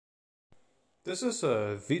This is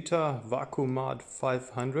a Vita Vacumat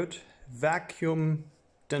 500 vacuum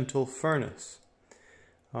dental furnace.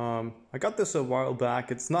 I got this a while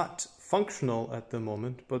back. It's not functional at the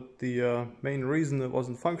moment, but the main reason it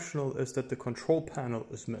wasn't functional is that the control panel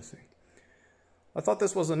is missing. I thought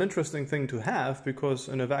this was an interesting thing to have because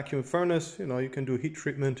in a vacuum furnace, you can do heat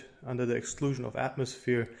treatment under the exclusion of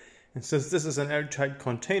atmosphere. And since this is an airtight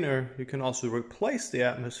container, you can also replace the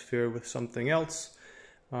atmosphere with something else.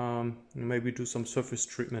 Maybe do some surface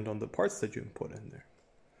treatment on the parts that you put in there.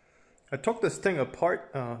 I took this thing apart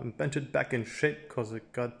and bent it back in shape because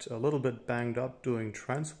it got a little bit banged up doing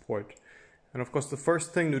transport. And of course the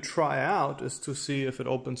first thing to try out is to see if it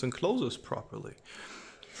opens and closes properly.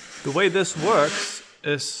 The way this works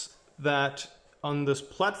is that on this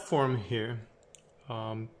platform here,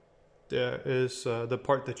 there is the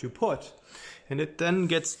part that you put, and it then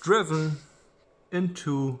gets driven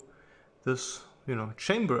into this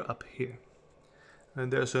chamber up here,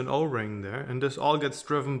 and there's an O-ring there, and this all gets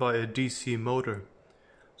driven by a DC motor.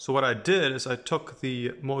 So what I did is I took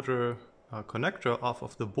the motor connector off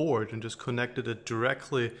of the board and just connected it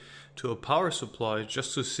directly to a power supply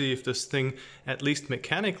just to see if this thing at least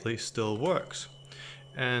mechanically still works,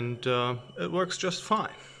 and it works just fine.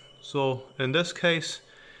 So in this case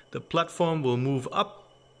the platform will move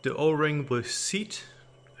up, the O-ring will seat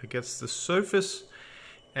against the surface,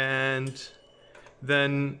 and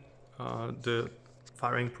then the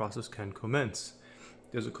firing process can commence.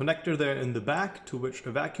 There's a connector there in the back to which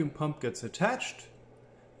a vacuum pump gets attached,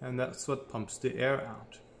 and that's what pumps the air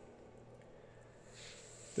out.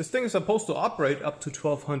 This thing is supposed to operate up to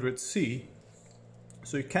 1200 C,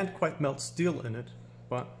 so you can't quite melt steel in it,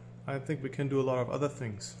 but I think we can do a lot of other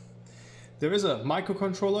things. There is a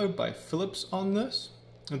microcontroller by Philips on this,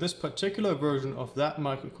 and this particular version of that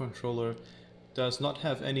microcontroller does not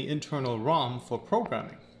have any internal ROM for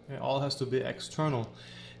programming. It all has to be external.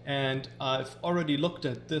 And I've already looked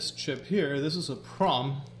at this chip here. This is a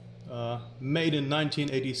PROM made in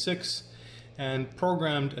 1986 and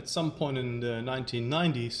programmed at some point in the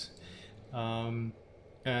 1990s. And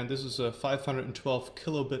this is a 512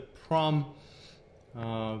 kilobit PROM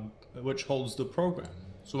which holds the program.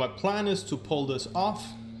 So my plan is to pull this off,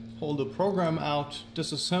 pull the program out,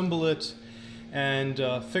 disassemble it, and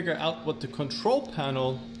figure out what the control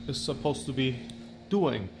panel is supposed to be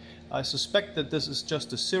doing. I suspect that this is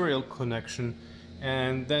just a serial connection,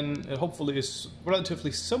 and then it hopefully is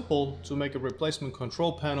relatively simple to make a replacement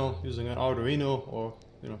control panel using an Arduino or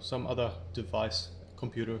some other device,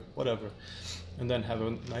 computer, whatever, and then have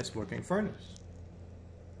a nice working furnace.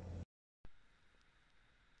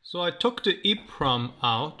 So I took the EEPROM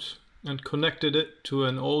out and connected it to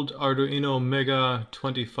an old Arduino Mega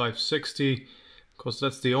 2560, because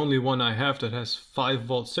that's the only one I have that has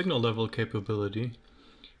 5-volt signal level capability.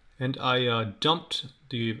 And I dumped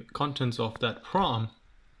the contents of that PROM.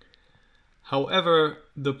 However,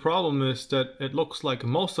 the problem is that it looks like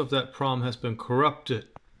most of that PROM has been corrupted.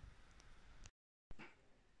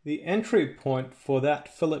 The entry point for that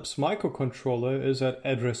Philips microcontroller is at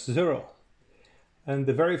address 0. And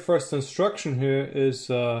the very first instruction here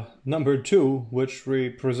is number 2, which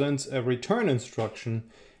represents a return instruction,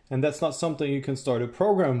 and that's not something you can start a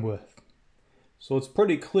program with. So it's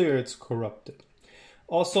pretty clear it's corrupted.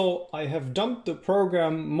 Also, I have dumped the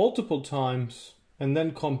program multiple times and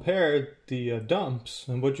then compared the dumps,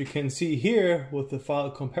 and what you can see here with the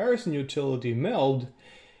file comparison utility MELD,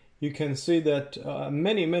 you can see that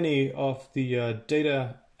many of the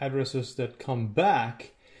data addresses that come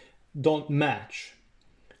back don't match.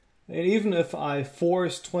 And even if I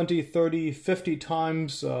force 20, 30, 50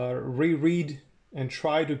 times reread and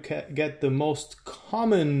try to get the most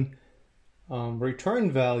common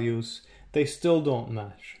return values, they still don't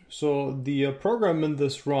match. So the program in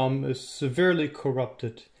this ROM is severely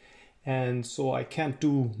corrupted, and so I can't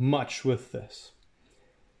do much with this.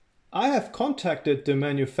 I have contacted the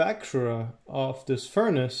manufacturer of this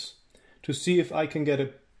furnace to see if I can get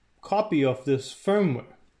a copy of this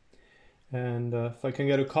firmware. And if I can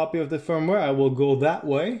get a copy of the firmware, I will go that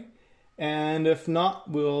way. And if not,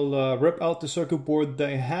 we'll rip out the circuit board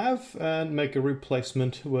they have and make a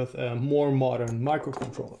replacement with a more modern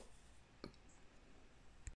microcontroller.